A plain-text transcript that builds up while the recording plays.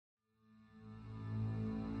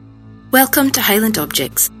Welcome to Highland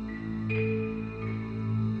Objects,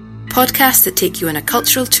 podcasts that take you on a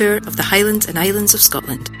cultural tour of the Highlands and Islands of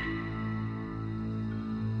Scotland.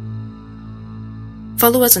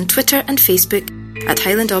 Follow us on Twitter and Facebook at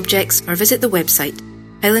Highland Objects or visit the website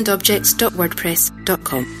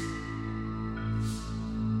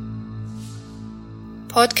highlandobjects.wordpress.com.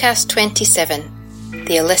 Podcast 27,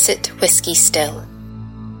 The Illicit Whisky Still.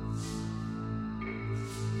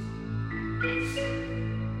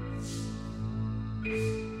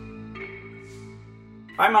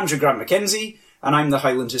 I'm Andrew Grant Mackenzie, and I'm the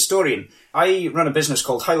Highland Historian. I run a business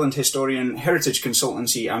called Highland Historian, Heritage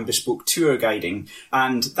Consultancy and Bespoke Tour Guiding,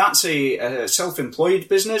 and that's a self-employed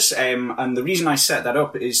business, and the reason I set that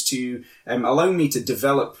up is to allow me to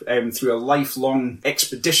develop through a lifelong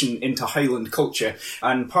expedition into Highland culture,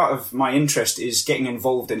 and part of my interest is getting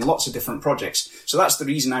involved in lots of different projects. So that's the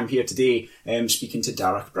reason I'm here today speaking to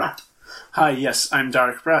Darach Bratt. Hi, yes, I'm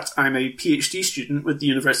Darach Bratt. I'm a PhD student with the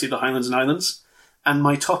University of the Highlands and Islands. And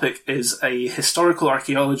my topic is a historical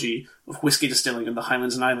archaeology of whisky distilling in the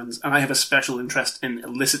Highlands and Islands, and I have a special interest in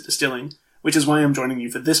illicit distilling, which is why I'm joining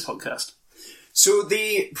you for this podcast. So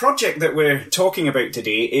the project that we're talking about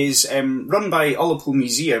today is run by Ullapool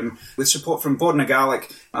Museum with support from Bord na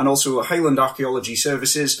Gaelic and also Highland Archaeology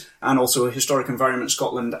Services and also Historic Environment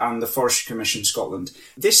Scotland and the Forestry Commission Scotland.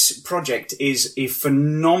 This project is a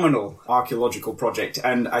phenomenal archaeological project,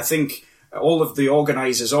 and I think all of the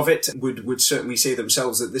organisers of it would certainly say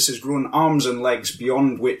themselves that this has grown arms and legs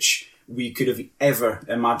beyond which we could have ever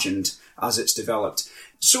imagined as it's developed.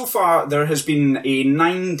 So far, there has been a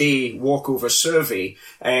 9-day walkover survey,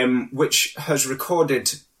 which has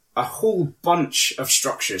recorded a whole bunch of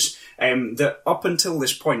structures that up until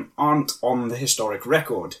this point aren't on the historic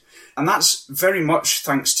record. And that's very much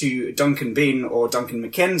thanks to Duncan Bain or Duncan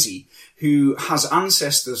Mackenzie, who has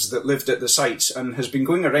ancestors that lived at the sites and has been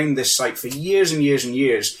going around this site for years and years and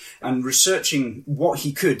years and researching what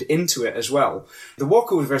he could into it as well. The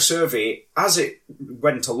walkover survey, as it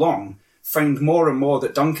went along, found more and more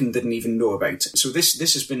that Duncan didn't even know about. So this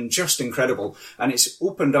has been just incredible, and it's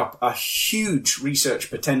opened up a huge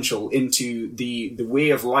research potential into the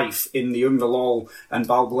way of life in the Umvelal and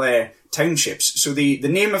Balblair townships. So the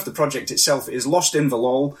name of the project itself is Lost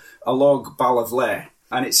Inverlol, Alog Balblair,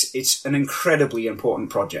 and it's an incredibly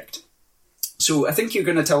important project. So I think you're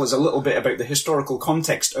going to tell us a little bit about the historical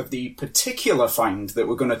context of the particular find that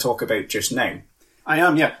we're going to talk about just now. I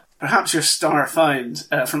am, yeah. Perhaps your star find,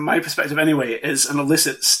 from my perspective anyway, is an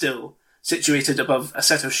illicit still situated above a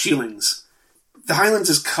set of shielings. The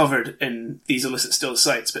Highlands is covered in these illicit still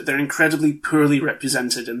sites, but they're incredibly poorly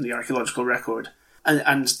represented in the archaeological record.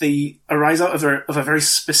 And they arise out of a very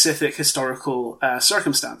specific historical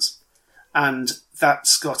circumstance. And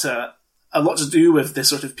that's got a lot to do with this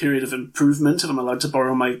sort of period of improvement, if I'm allowed to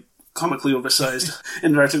borrow my comically oversized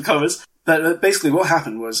inverted commas. But basically what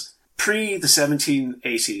happened was, pre the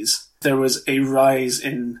 1780s, there was a rise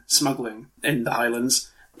in smuggling in the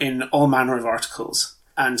Highlands in all manner of articles.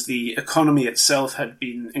 And the economy itself had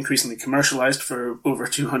been increasingly commercialised for over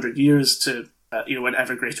 200 years to an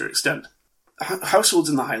ever greater extent. Households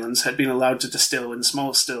in the Highlands had been allowed to distill in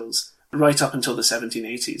small stills right up until the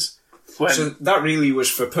 1780s. So that really was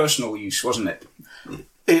for personal use, wasn't it?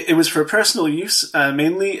 It was for personal use,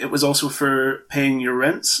 mainly. It was also for paying your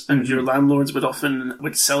rents, and your landlords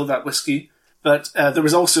would sell that whiskey. But there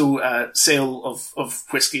was also sale of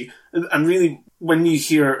whiskey. And really, when you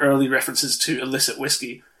hear early references to illicit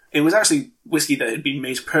whiskey, it was actually whiskey that had been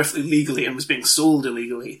made perfectly legally and was being sold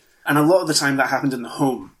illegally. And a lot of the time that happened in the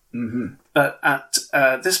home. Mm-hmm. But at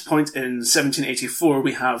this point in 1784,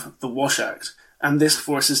 we have the Wash Act, and this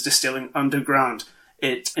forces distilling underground.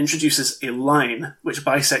 It introduces a line which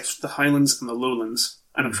bisects the Highlands and the Lowlands,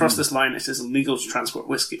 and across this line it is illegal to transport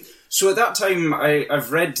whiskey. So at that time,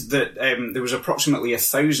 I've read that there was approximately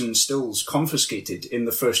 1,000 stills confiscated in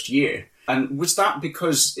the first year. And was that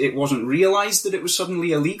because it wasn't realised that it was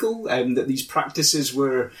suddenly illegal, that these practices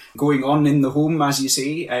were going on in the home, as you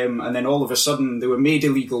say, and then all of a sudden they were made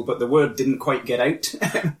illegal, but the word didn't quite get out?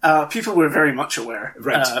 People were very much aware.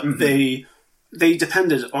 Right. They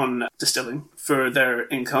depended on distilling for their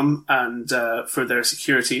income and for their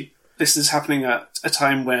security. This is happening at a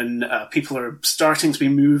time when people are starting to be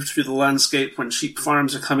moved through the landscape, when sheep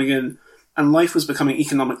farms are coming in, and life was becoming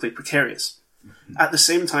economically precarious. Mm-hmm. At the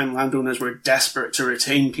same time, landowners were desperate to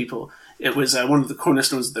retain people. It was one of the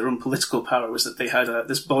cornerstones of their own political power was that they had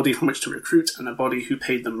this body from which to recruit and a body who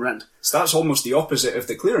paid them rent. So that's almost the opposite of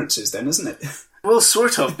the clearances then, isn't it? Well,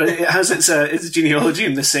 sort of, but it has its genealogy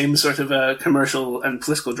in the same sort of commercial and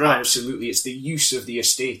political drive. Absolutely, it's the use of the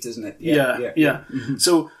estate, isn't it? Yeah. Mm-hmm.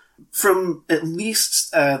 So From at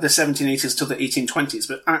least the 1780s till the 1820s,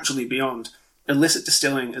 but actually beyond, illicit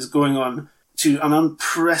distilling is going on to an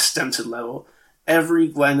unprecedented level. Every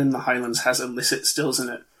glen in the Highlands has illicit stills in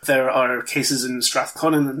it. There are cases in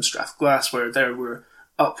Strathconnell and Strathglass where there were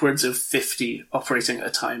upwards of 50 operating at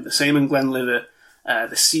a time. The same in Glenlivet.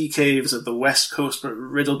 The sea caves of the west coast were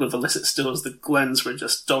riddled with illicit stills. The glens were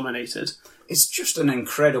just dominated. It's just an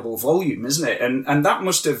incredible volume, isn't it? And that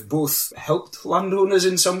must have both helped landowners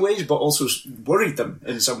in some ways, but also worried them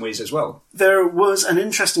in some ways as well. There was an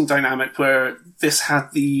interesting dynamic where this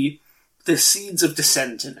had the seeds of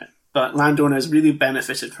dissent in it, but landowners really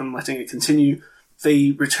benefited from letting it continue.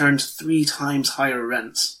 They returned 3 times higher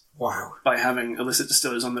rents. Wow. By having illicit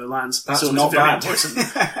distillers on their lands. That's so not bad.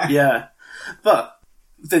 Yeah. But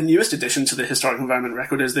the newest addition to the Historic Environment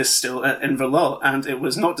Record is this still in Verloc, and it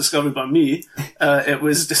was not discovered by me. It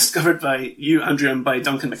was discovered by you, Andrew, and by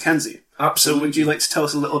Duncan Mackenzie. Absolutely. So would you like to tell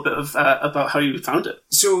us a little bit of about how you found it?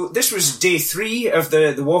 So this was day 3 of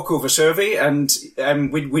the walkover survey, and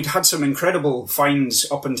we'd had some incredible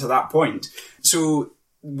finds up until that point. So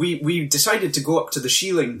we decided to go up to the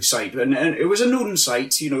Sheeling site, and it was a known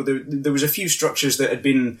site. You know, there was a few structures that had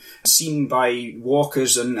been seen by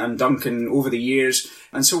walkers and Duncan over the years,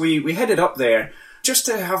 and so we headed up there just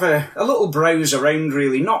to have a little browse around,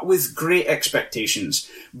 really, not with great expectations,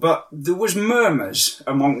 but there was murmurs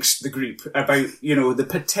amongst the group about, you know, the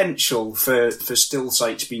potential for still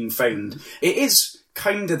sites being found. It is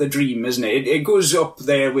kind of the dream, isn't it? It goes up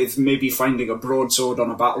there with maybe finding a broadsword on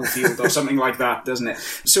a battlefield or something like that, doesn't it?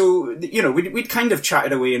 So, you know, we'd kind of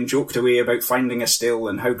chatted away and joked away about finding a still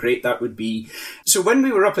and how great that would be. So when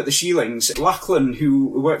we were up at the Sheelings, Lachlan,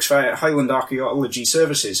 who works for Highland Archaeology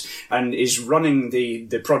Services and is running the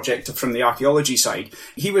project from the archaeology side,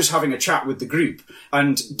 he was having a chat with the group,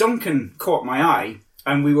 and Duncan caught my eye,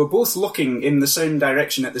 and we were both looking in the same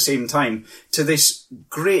direction at the same time to this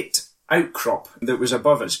great outcrop that was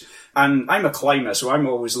above us. And I'm a climber, so I'm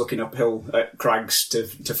always looking uphill at crags to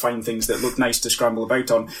find things that look nice to scramble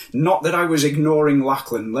about on. Not that I was ignoring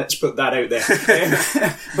Lachlan, let's put that out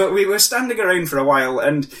there. But we were standing around for a while,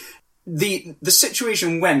 and the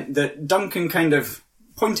situation went that Duncan kind of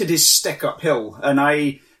pointed his stick uphill, and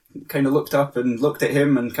I kind of looked up and looked at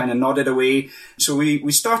him and kind of nodded away. So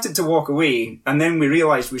we started to walk away, and then we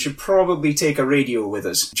realised we should probably take a radio with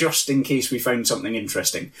us, just in case we found something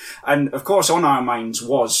interesting. And of course on our minds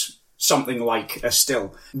was something like a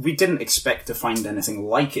still. We didn't expect to find anything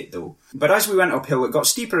like it though. But as we went uphill, it got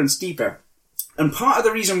steeper and steeper. And part of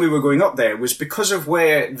the reason we were going up there was because of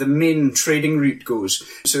where the main trading route goes,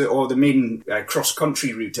 or the main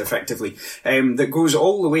cross-country route, effectively, that goes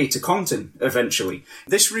all the way to Compton, eventually.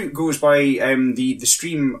 This route goes by the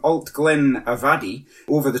stream Alt Glen Avadi,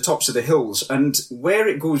 over the tops of the hills, and where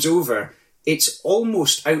it goes over, it's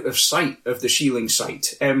almost out of sight of the Sheeling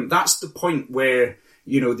site. That's the point where,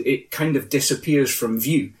 you know, it kind of disappears from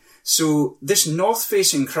view. So this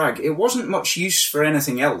north-facing crag, it wasn't much use for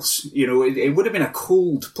anything else. You know, it would have been a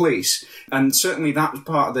cold place, and certainly that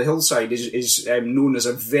part of the hillside is known as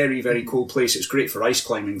a very, very cold place. It's great for ice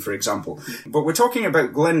climbing, for example. But we're talking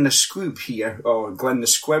about Glen Nasquib here, or Glen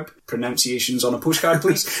Nasquib, pronunciations on a postcard,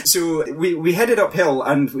 please. So we headed uphill,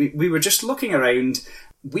 and we were just looking around.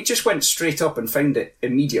 We just went straight up and found it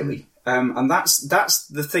immediately. And that's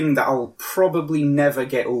the thing that I'll probably never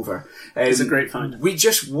get over. It's a great find. We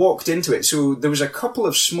just walked into it. So there was a couple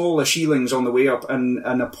of smaller Sheelings on the way up, and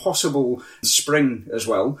a possible spring as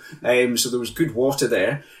well. So there was good water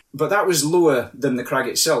there. But that was lower than the crag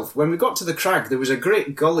itself. When we got to the crag, there was a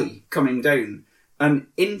great gully coming down and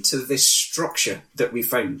into this structure that we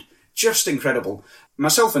found. Just incredible.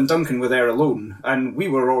 Myself and Duncan were there alone, and we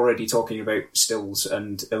were already talking about stills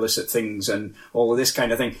and illicit things and all of this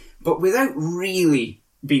kind of thing, but without really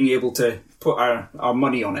being able to put our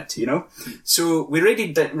money on it, you know? So we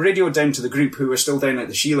radioed down to the group who were still down at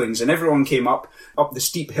the Sheelings, and everyone came up the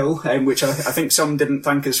steep hill, which I think some didn't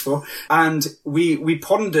thank us for, and we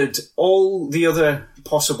pondered all the other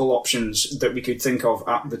possible options that we could think of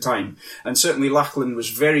at the time. And certainly Lachlan was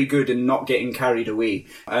very good in not getting carried away.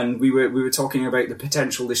 And we were talking about the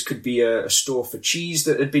potential this could be a store for cheese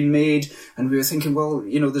that had been made, and we were thinking, well,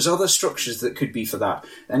 you know, there's other structures that could be for that.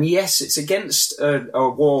 And yes, it's against a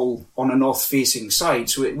wall on a north-facing side,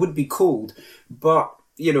 so it would be cold, but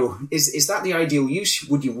you know, is that the ideal use?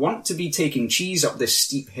 Would you want to be taking cheese up this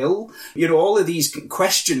steep hill? You know, all of these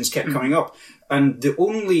questions kept coming up, and the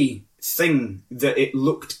only thing that it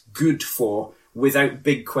looked good for, without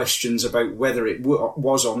big questions about whether it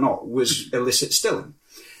was or not, was illicit stilling.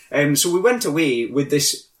 So we went away with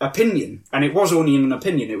this opinion, and it was only an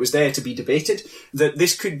opinion, it was there to be debated, that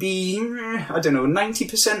this could be,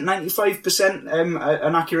 90%, 95%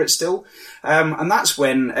 an accurate still. And that's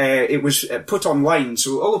when it was put online.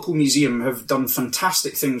 So Ullapool Museum have done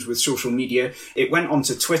fantastic things with social media. It went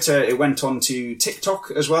onto Twitter, it went onto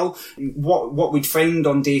TikTok as well. What we'd found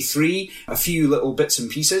on day 3, a few little bits and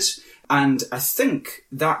pieces. And I think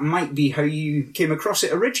that might be how you came across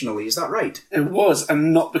it originally. Is that right? It was,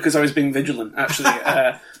 and not because I was being vigilant, actually.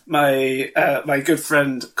 My good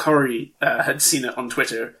friend Corey had seen it on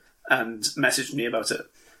Twitter and messaged me about it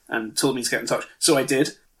and told me to get in touch. So I did.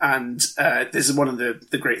 And this is one of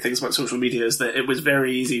the great things about social media, is that it was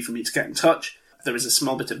very easy for me to get in touch. There was a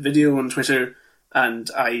small bit of video on Twitter,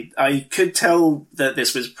 and I could tell that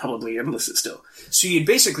this was probably an illicit still. So you'd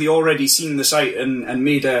basically already seen the site and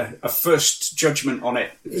made a first judgment on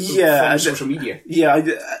it from social media. Yeah,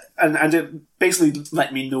 and it basically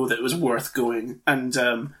let me know that it was worth going. And,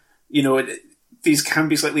 these can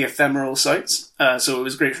be slightly ephemeral sites, so it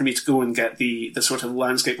was great for me to go and get the sort of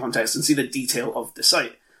landscape context and see the detail of the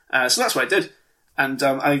site. So that's what I did. And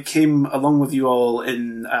I came along with you all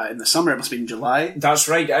in the summer. It must have been July. That's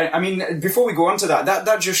right. I mean, before we go on to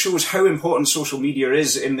that just shows how important social media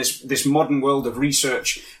is in this modern world of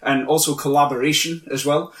research and also collaboration as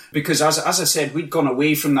well. Because as I said, we'd gone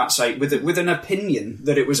away from that site with an opinion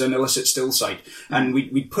that it was an illicit still site, and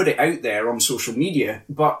we'd put it out there on social media,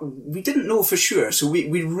 but we didn't know for sure. So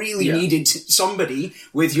we really needed somebody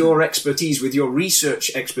with your expertise, with your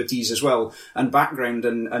research expertise as well, and background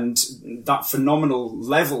and that phenomenal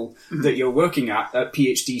level that you're working at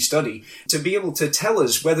PhD study, to be able to tell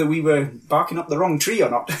us whether we were barking up the wrong tree or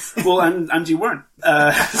not. Well, and you weren't.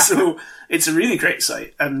 So it's a really great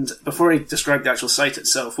site. And before I describe the actual site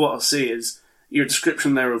itself, what I'll say is your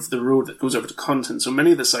description there of the road that goes over to Conton. So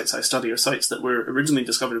many of the sites I study are sites that were originally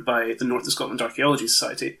discovered by the North of Scotland Archaeology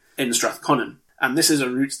Society in Strathconnell. And this is a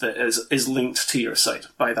route that is linked to your site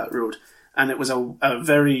by that road. And it was a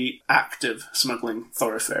very active smuggling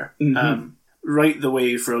thoroughfare. Right the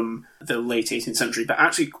way from the late 18th century, but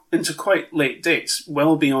actually into quite late dates,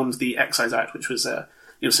 well beyond the Excise Act, which was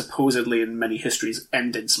supposedly in many histories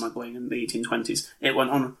ended smuggling in the 1820s. It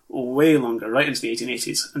went on way longer, right into the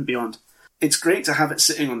 1880s and beyond. It's great to have it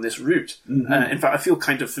sitting on this route. In fact, I feel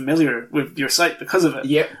kind of familiar with your site because of it.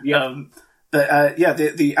 Yep.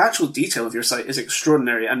 The actual detail of your site is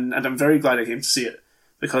extraordinary, and I'm very glad I came to see it,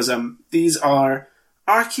 because these are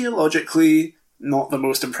archaeologically not the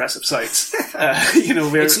most impressive sites.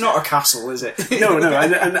 It's not a castle, is it? No,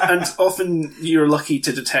 and often you're lucky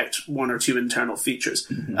to detect one or two internal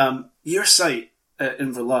features. Your site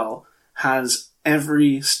in Verlal has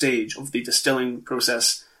every stage of the distilling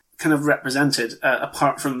process kind of represented,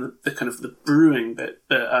 apart from the kind of the brewing bit.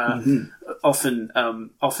 But often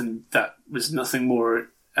that was nothing more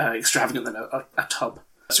extravagant than a tub.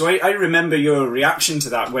 So I remember your reaction to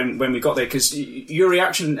that when we got there, because your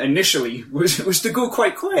reaction initially was to go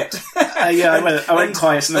quite quiet. I went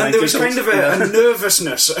quiet, and there was kind of a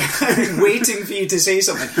nervousness waiting for you to say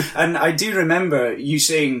something. And I do remember you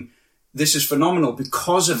saying, this is phenomenal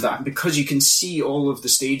because of that, because you can see all of the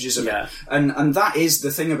stages of it. And that is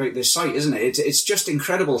the thing about this site, isn't it? It's just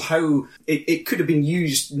incredible how it could have been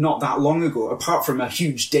used not that long ago, apart from a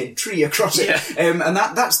huge dead tree across it. And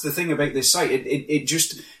that's the thing about this site. It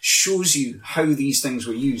just shows you how these things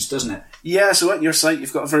were used, doesn't it? Yeah, so at your site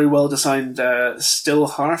you've got a very well-designed still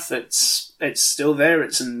hearth. It's still there.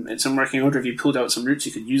 It's in working order. If you pulled out some roots,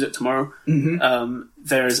 you could use it tomorrow.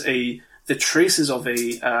 There's the traces of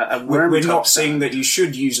a worm. We're not saying that you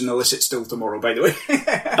should use an illicit still tomorrow, by the way.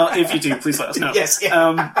 But if you do, please let us know. Yes.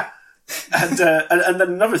 And then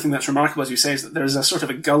another thing that's remarkable, as you say, is that there's a sort of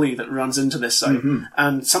a gully that runs into this site.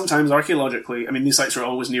 And sometimes archaeologically, I mean, these sites are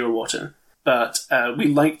always near water, but we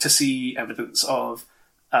like to see evidence of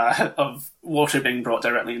water being brought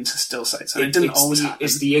directly into still sites. And it didn't always happen.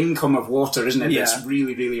 It's the income of water, isn't it? That's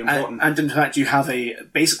really, really important. And in fact, you have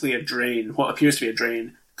basically a drain, what appears to be a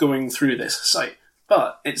drain, going through this site.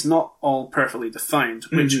 But it's not all perfectly defined,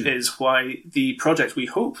 which is why the project, we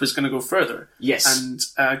hope, is going to go further. Yes.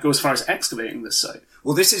 And go as far as excavating this site.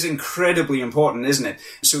 Well, this is incredibly important, isn't it?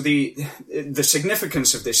 So the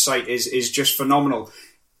significance of this site is just phenomenal.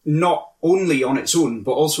 Not only on its own,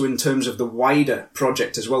 but also in terms of the wider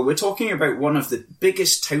project as well. We're talking about one of the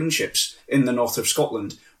biggest townships in the north of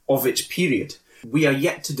Scotland of its period. We are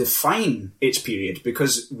yet to define its period,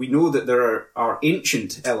 because we know that there are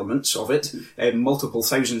ancient elements of it, multiple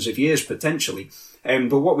thousands of years potentially.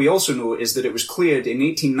 But what we also know is that it was cleared in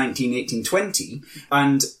 1819, 1820,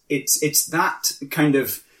 and it's that kind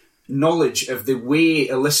of knowledge of the way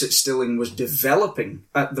illicit stilling was developing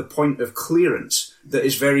at the point of clearance that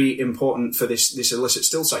is very important for this illicit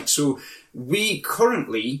still site. So we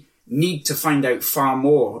currently need to find out far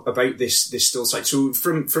more about this still site. So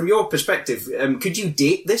from your perspective, could you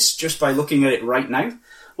date this just by looking at it right now?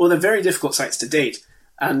 Well, they're very difficult sites to date.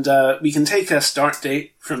 And we can take a start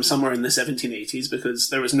date from somewhere in the 1780s because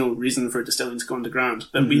there was no reason for distilling to go underground.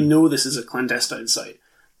 But we know this is a clandestine site.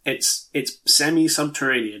 It's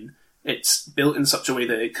semi-subterranean. It's built in such a way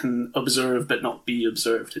that it can observe but not be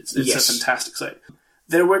observed. It's Yes. a fantastic site.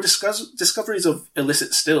 There were discoveries of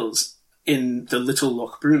illicit stills in the Little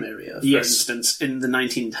Lochbroom area, for Yes. instance, in the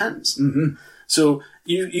 1910s. So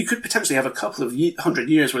you could potentially have a couple of 100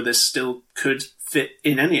 years where this still could fit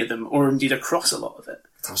in any of them, or indeed across a lot of it.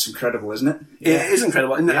 That's incredible, isn't it? It is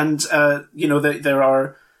incredible, and you know,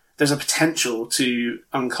 there's a potential to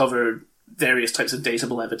uncover various types of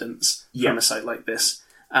datable evidence from a site like this,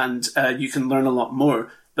 and you can learn a lot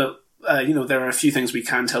more. But you know, there are a few things we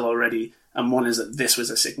can tell already, and one is that this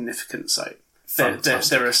was a significant site.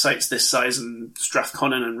 There are sites this size in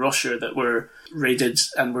Strathconnan and Rossshire that were raided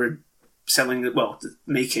and were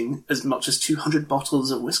making as much as 200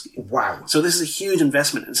 bottles of whiskey. Wow. So this is a huge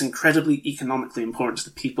investment. It's incredibly economically important to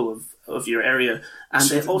the people of your area. And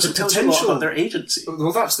So it also the tells you a lot potential- about their agency.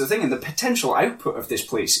 Well, that's the thing, and the potential output of this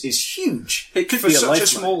place is huge. It could for be a such lifeline. a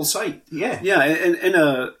small site. Yeah. Yeah,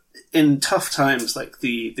 in tough times, like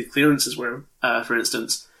the clearances were, for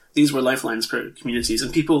instance, these were lifelines for communities.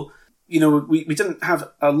 And people, you know, we didn't have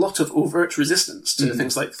a lot of overt resistance to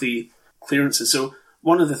things like the clearances. So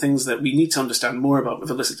one of the things that we need to understand more about with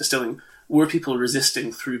illicit distilling were people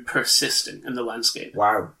resisting through persisting in the landscape.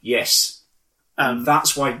 Wow. Yes. And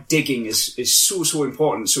that's why digging is so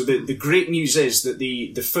important. So the great news is that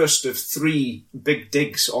the first of 3 big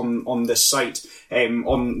digs on this site,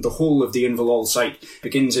 on the whole of the Inverloll site,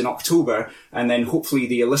 begins in October, and then hopefully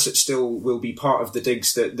the illicit still will be part of the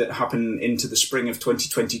digs that happen into the spring of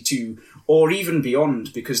 2022, or even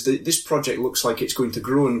beyond, because this project looks like it's going to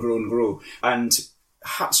grow and grow and grow. And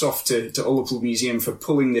hats off to Ullapool Museum for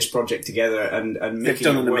pulling this project together and making They've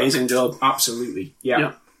done it an work. amazing job. Absolutely.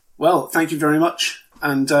 Yeah. Well, thank you very much.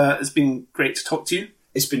 And it's been great to talk to you.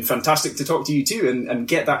 It's been fantastic to talk to you too and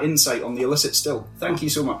get that insight on the illicit still. Thank you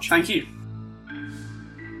so much. Thank you.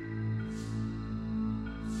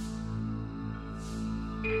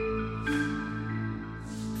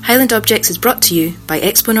 Highland Objects is brought to you by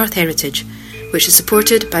Expo North Heritage, which is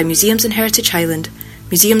supported by Museums and Heritage Highland,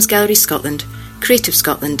 Museums Galleries Scotland, Creative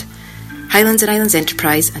Scotland, Highlands and Islands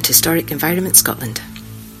Enterprise and Historic Environment Scotland.